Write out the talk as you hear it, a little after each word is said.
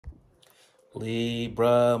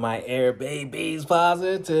Libra, my air babies,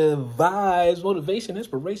 positive vibes, motivation,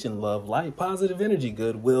 inspiration, love, light, positive energy,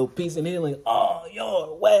 goodwill, peace, and healing all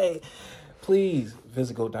your way. Please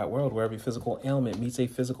visit GHOAT.WORLD, where every physical ailment meets a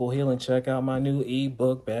physical healing. Check out my new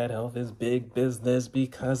ebook, Bad Health is Big Business,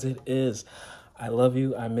 because it is. I love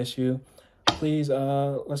you. I miss you. Please,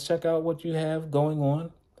 let's check out what you have going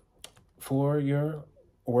on for your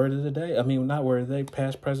word of the day. I mean, not word of the day,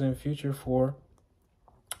 past, present, and future for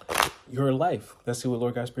your life. Let's see what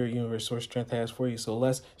Lord God, Spirit, Universe, Source, Strength has for you. So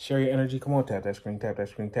let's share your energy. Come on, tap that screen, tap that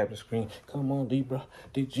screen, tap the screen. Come on, Libra.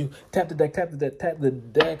 Did you tap the deck, tap the deck, tap the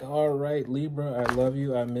deck? All right, Libra, I love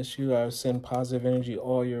you. I miss you. I send positive energy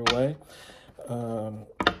all your way.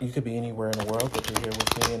 You could be anywhere in the world, but you're here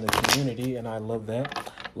with me in the community, and I love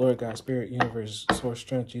that. Lord God, Spirit, Universe, Source,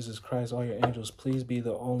 Strength, Jesus Christ, all your angels, please be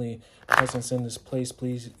the only presence in this place.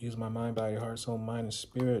 Please use my mind, body, heart, soul, mind, and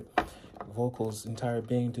spirit, vocals, entire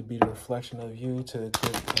being to be the reflection of you, to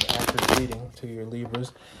give an accurate reading to your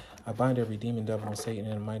Libras. I bind every demon, devil, and Satan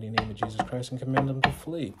in the mighty name of Jesus Christ and command them to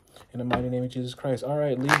flee in the mighty name of Jesus Christ. All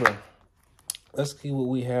right, Libra, let's see what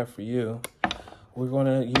we have for you. We're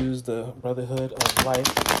going to use the Brotherhood of Light,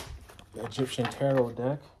 the Egyptian Tarot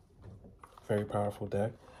deck. Very powerful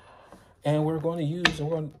deck. And we're going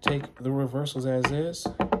to take the reversals as is.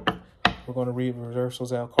 We're going to read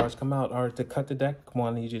reversals out. Cards come out. All right, to cut the deck, come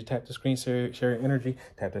on, I need you to tap the screen, share your energy.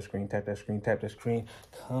 Tap the screen, tap that screen, tap the screen.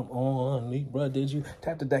 Come on, Libra, did you?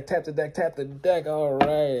 Tap the deck, tap the deck, tap the deck. All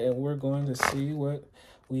right, and we're going to see what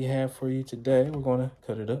we have for you today. We're going to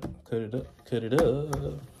cut it up, cut it up, cut it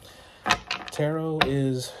up. Tarot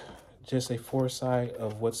is just a foresight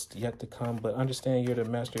of what's yet to come, but understand you're the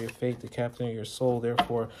master of your fate, the captain of your soul.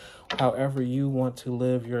 Therefore, however you want to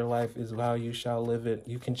live your life is how you shall live it.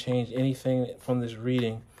 You can change anything from this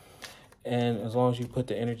reading, and as long as you put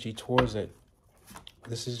the energy towards it.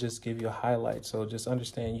 This is just give you a highlight. So just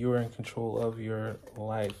understand you are in control of your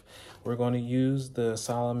life. We're going to use the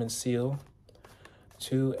Solomon seal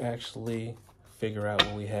to actually figure out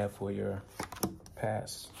what we have for your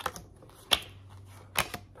past,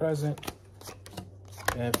 present,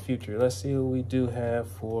 and future. Let's see what we do have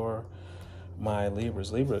for my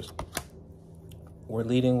Libras. Libras, we're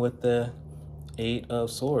leading with the Eight of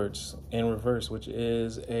Swords in reverse, which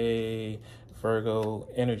is a Virgo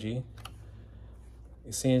energy.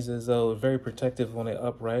 It seems as though very protective on the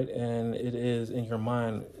upright, and it is in your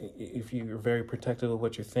mind if you're very protective of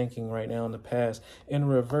what you're thinking right now in the past. In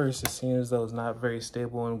reverse, it seems as though it's not very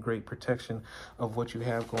stable and great protection of what you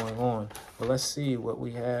have going on. But let's see what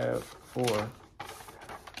we have for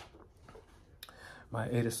my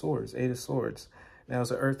Eight of Swords. Eight of Swords. Now, it's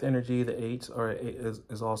an earth energy. The eights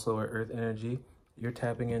is also an earth energy. You're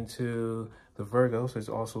tapping into the Virgo, so it's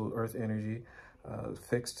also earth energy,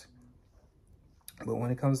 fixed. But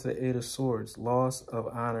when it comes to the Eight of Swords, loss of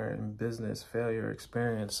honor in business, failure,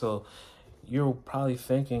 experience. So you're probably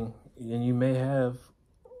thinking, and you may have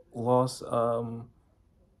lost honor,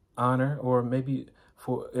 or maybe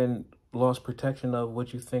lost protection of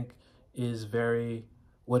what you think is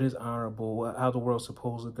what is honorable, how the world's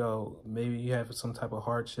supposed to go. Maybe you have some type of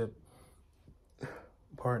hardship,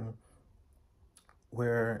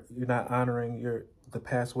 where you're not honoring the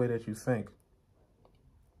past way that you think.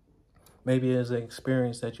 Maybe it's an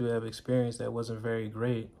experience that you have experienced that wasn't very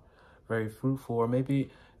great, very fruitful, or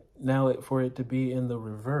maybe now for it to be in the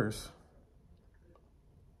reverse,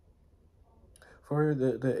 for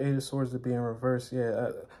the Eight of Swords to be in reverse,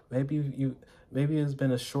 maybe it's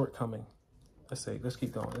been a shortcoming. Let's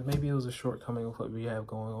keep going. Maybe it was a shortcoming of what we have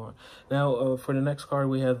going on. Now, for the next card,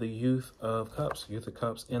 we have the Youth of Cups. Youth of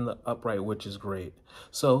Cups in the upright, which is great.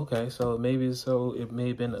 So, okay, so it may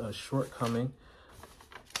have been a shortcoming,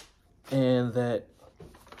 and that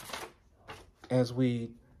as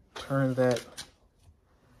we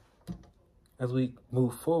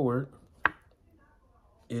move forward,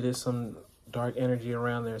 it is some dark energy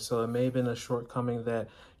around there. So it may have been a shortcoming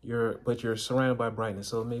but you're surrounded by brightness.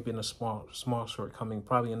 So it may have been a small shortcoming,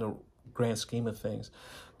 probably in the grand scheme of things.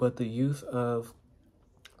 But the Youth of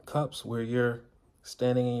Cups, where you're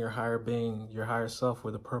standing in your higher being, your higher self,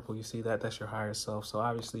 with the purple, you see that's your higher self. So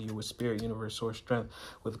obviously you're with spirit, universe, source, strength.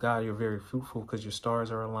 With God, you're very fruitful because your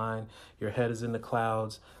stars are aligned, your head is in the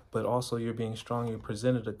clouds, but also you're being strong. You're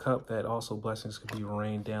presented a cup that also blessings could be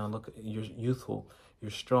rained down. Look, you're youthful,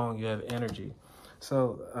 you're strong, you have energy.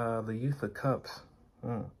 So the Youth of Cups,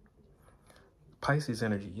 Pisces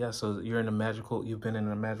energy. Yeah, so you're in you've been in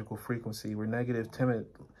a magical frequency. We're negative, timid,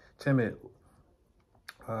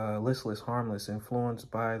 listless, harmless, influenced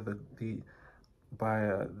by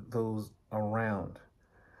those around.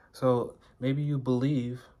 So maybe you have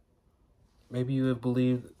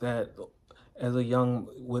believed that as a young,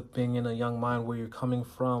 with being in a young mind where you're coming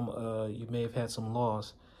from, you may have had some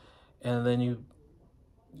loss, and then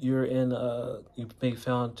you're in you may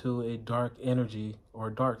fell into a dark energy or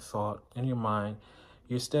dark thought in your mind.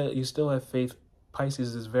 You still have faith.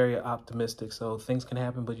 Pisces is very optimistic, so things can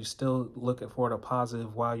happen, but you still look for the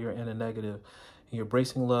positive while you're in a negative. You're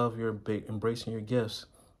embracing love, you're embracing your gifts.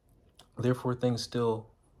 Therefore, things still,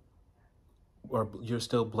 or you're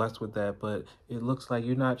still blessed with that, but it looks like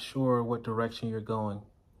you're not sure what direction you're going.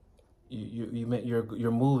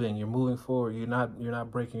 You're moving forward. You're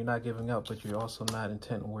not breaking, you're not giving up, but you're also not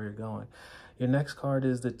intent on where you're going. Your next card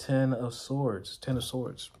is the Ten of Swords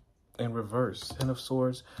in reverse. Ten of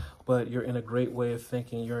Swords, but you're in a great way of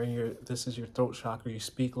thinking. This is your throat chakra. You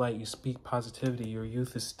speak light, you speak positivity. Your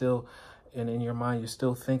youth is still, and in your mind, you're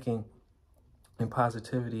still thinking in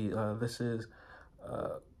positivity. This is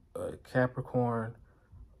Capricorn,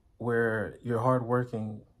 where you're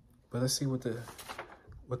hardworking. But let's see what the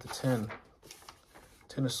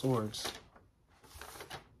Ten of Swords.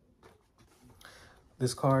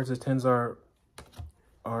 This card, the tens are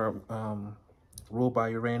ruled by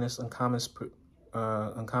Uranus, uncommon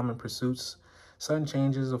pursuits, sudden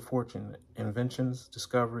changes of fortune, inventions,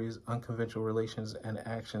 discoveries, unconventional relations, and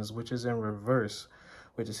actions, which is in reverse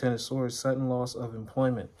with the Ten of Swords, sudden loss of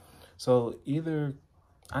employment. So either,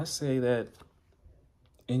 I say that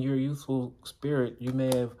in your youthful spirit, you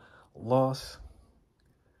may have lost,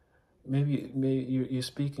 maybe you're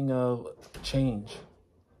speaking of change.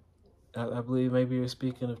 I believe maybe you're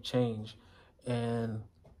speaking of change, and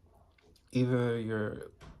either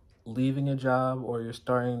you're leaving a job or you're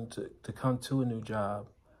starting to come to a new job,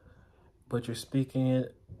 but you're speaking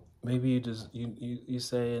it. Maybe you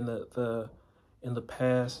say in the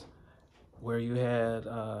past where you had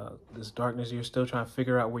this darkness, you're still trying to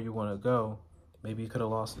figure out where you want to go. Maybe you could have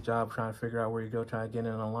lost the job trying to figure out where you go, trying to get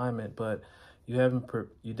in alignment, but you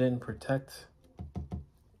didn't protect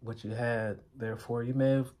what you had. Therefore, you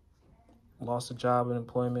may have lost a job and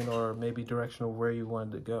employment, or maybe direction of where you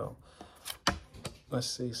wanted to go. Let's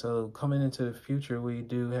see. So coming into the future, we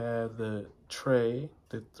do have the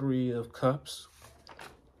Three of Cups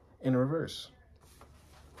in reverse.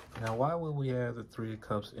 Now, why would we have the Three of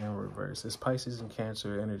Cups in reverse? It's Pisces and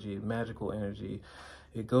Cancer energy, magical energy.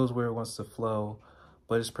 It goes where it wants to flow,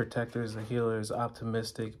 but it's protector, it's a healer, it's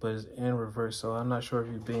optimistic, but it's in reverse. So I'm not sure if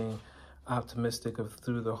you're being optimistic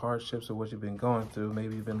through the hardships of what you've been going through.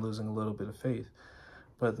 Maybe you've been losing a little bit of faith.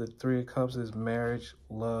 But the Three of Cups is marriage,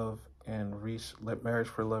 love, and marriage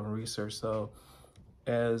for love and research. So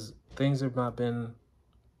as things have not been,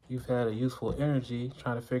 you've had a youthful energy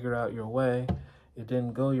trying to figure out your way. It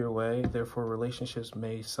didn't go your way. Therefore, relationships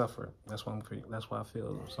may suffer. That's why I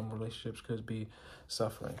feel some relationships could be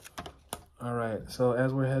suffering. All right. So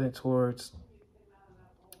as we're heading towards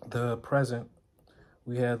the present,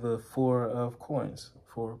 we have the Four of Coins,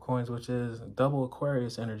 which is double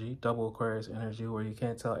Aquarius energy, where you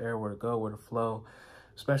can't tell air where to go, where to flow,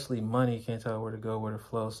 especially money. You can't tell where to go, where to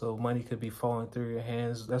flow. So money could be falling through your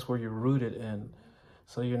hands. That's where you're rooted in.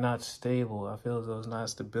 So you're not stable. I feel as though it's not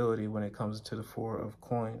stability when it comes to the Four of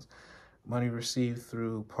Coins. Money received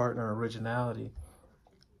through partner originality.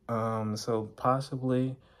 So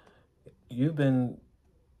possibly you've been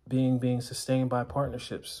being sustained by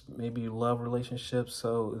partnerships, maybe love relationships.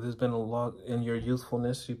 So there's been a lot in your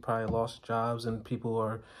youthfulness. You probably lost jobs and people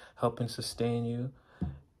are helping sustain you.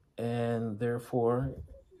 And therefore,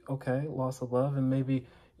 okay, loss of love. And maybe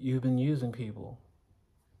you've been using people.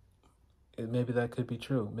 Maybe that could be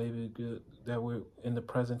true. Maybe that we're in the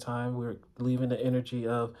present time, we're leaving the energy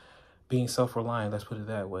of being self-reliant. Let's put it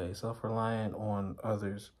that way. Self-reliant on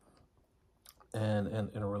others and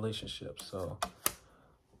in a relationship. So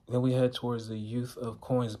then we head towards the Youth of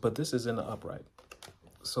Coins, but this is in the upright.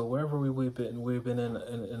 So wherever we've been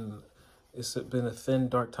in it's been a thin,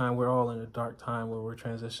 dark time. We're all in a dark time where we're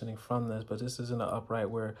transitioning from this, but this is in the upright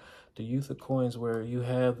where the Youth of Coins, where you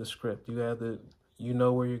have the script, you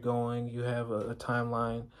know where you're going, you have a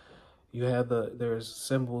timeline, you have there's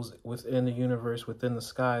symbols within the universe, within the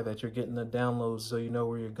sky, that you're getting the downloads, so you know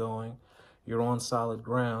where you're going. You're on solid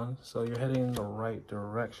ground, so you're heading in the right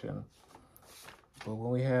direction. But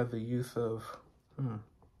when we have the Youth of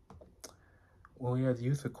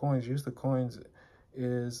Coins,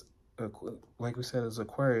 is, like we said, is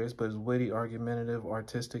Aquarius, but it's witty, argumentative,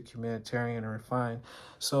 artistic, humanitarian, and refined.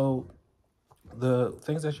 So the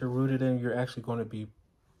things that you're rooted in, you're actually going to be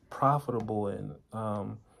profitable in.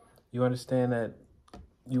 You understand that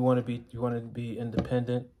you want to be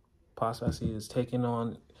independent. Possibly, I see is taking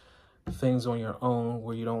on things on your own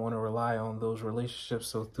where you don't want to rely on those relationships.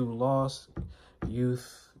 So through loss,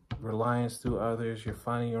 youth, reliance through others. You're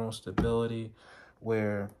finding your own stability,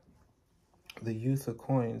 where the youth of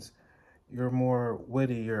coins, you're more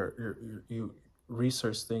witty, you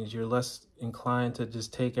research things, you're less inclined to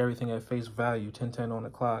just take everything at face value, 10-10 on the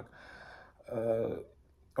clock,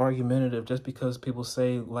 argumentative. Just because people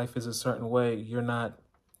say life is a certain way, you're not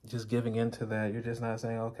just giving into that. You're just not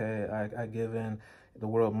saying, okay, I give in, the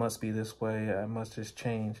world must be this way, I must just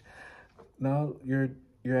change. No, you're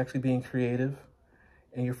actually being creative,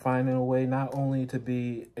 and you're finding a way not only to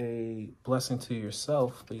be a blessing to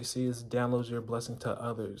yourself, but you see, this downloads your blessing to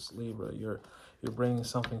others, Libra. You're bringing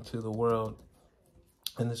something to the world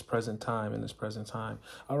in this present time,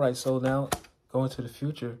 All right, so now going to the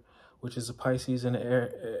future, which is a Pisces and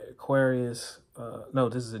Aquarius. No,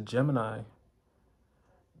 this is a Gemini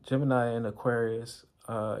and Aquarius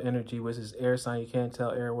energy, which is air sign. You can't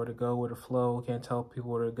tell air where to go, where to flow. Can't tell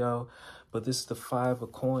people where to go. But this is the 5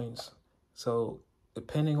 of coins. So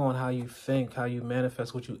depending on how you think, how you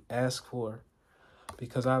manifest what you ask for,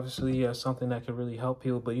 because obviously you have something that can really help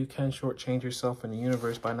people, but you can shortchange yourself in the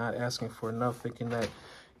universe by not asking for enough, thinking that,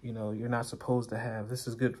 you know, you're not supposed to have. This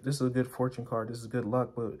is good. This is a good fortune card. This is good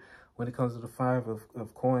luck. But when it comes to the 5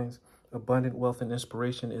 of coins, abundant wealth and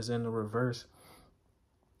inspiration is in the reverse.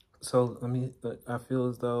 So I feel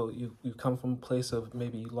as though you come from a place of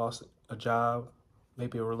maybe you lost a job,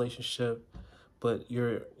 maybe a relationship, but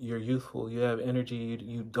you're youthful. You have energy.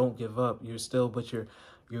 You don't give up. You're still, but you're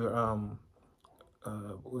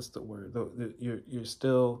what's the word? You're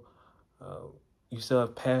still you still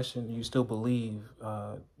have passion. You still believe.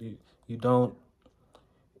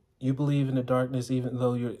 You believe in the darkness, even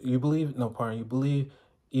though you believe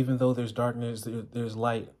even though there's darkness, there's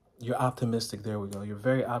light. You're optimistic. There we go. You're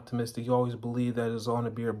very optimistic. You always believe that it's going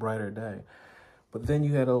to be a brighter day. But then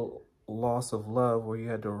you had a loss of love where you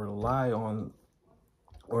had to rely on,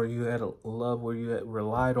 or you had a love where you had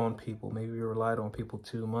relied on people. Maybe you relied on people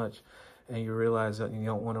too much, and you realize that you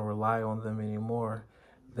don't want to rely on them anymore.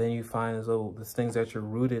 Then you find as though the things that you're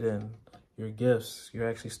rooted in, your gifts, you're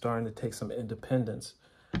actually starting to take some independence.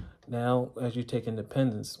 Now, as you take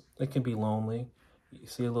independence, it can be lonely. You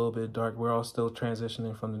see a little bit dark. We're all still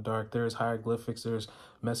transitioning from the dark. There's hieroglyphics. There's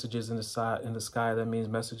messages in the sky. That means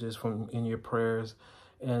messages from in your prayers.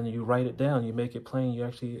 And you write it down. You make it plain. You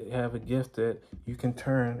actually have a gift that you can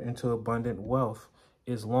turn into abundant wealth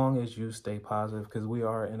as long as you stay positive, because we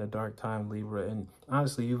are in a dark time, Libra. And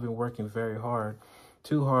honestly, you've been working very hard,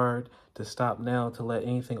 too hard to stop now to let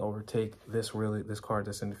anything overtake this card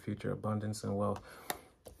that's in the future, abundance and wealth.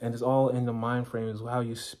 And it's all in the mind frame. Is how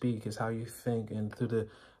you speak, is how you think, and through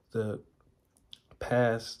the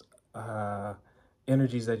past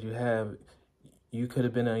energies that you have. You could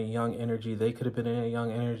have been a young energy. They could have been a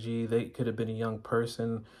young energy. They could have been a young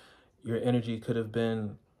person. Your energy could have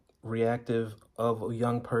been reactive of a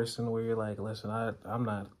young person, where you're like, listen,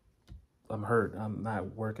 I'm hurt. I'm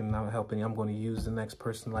not working. I'm not helping. I'm going to use the next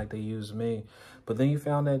person like they use me. But then you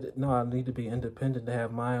found that, no, I need to be independent to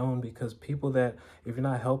have my own, because people that, if you're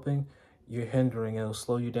not helping, you're hindering. It'll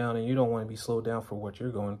slow you down, and you don't want to be slowed down for what you're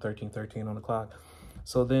going 13 on the clock.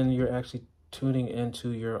 So then you're actually tuning into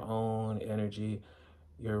your own energy.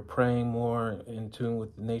 You're praying more, in tune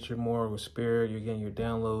with nature more, with spirit. You're getting your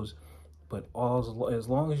downloads. But as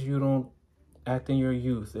long as you don't act in your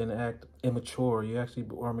youth and act immature, you actually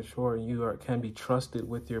are mature, and you can be trusted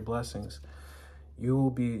with your blessings. You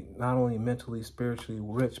will be not only mentally, spiritually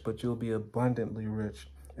rich, but you'll be abundantly rich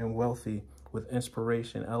and wealthy, with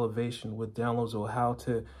inspiration, elevation, with downloads of how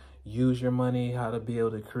to use your money, how to be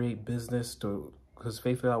able to create business, because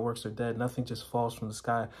faith without works are dead. Nothing just falls from the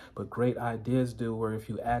sky, but great ideas do, where if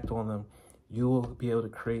you act on them, you will be able to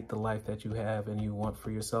create the life that you have and you want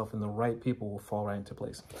for yourself, and the right people will fall right into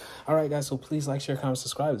place. All right, guys, so please like, share, comment,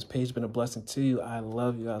 subscribe. This page has been a blessing to you. I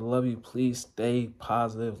love you. I love you. Please stay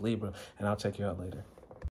positive, Libra, and I'll check you out later.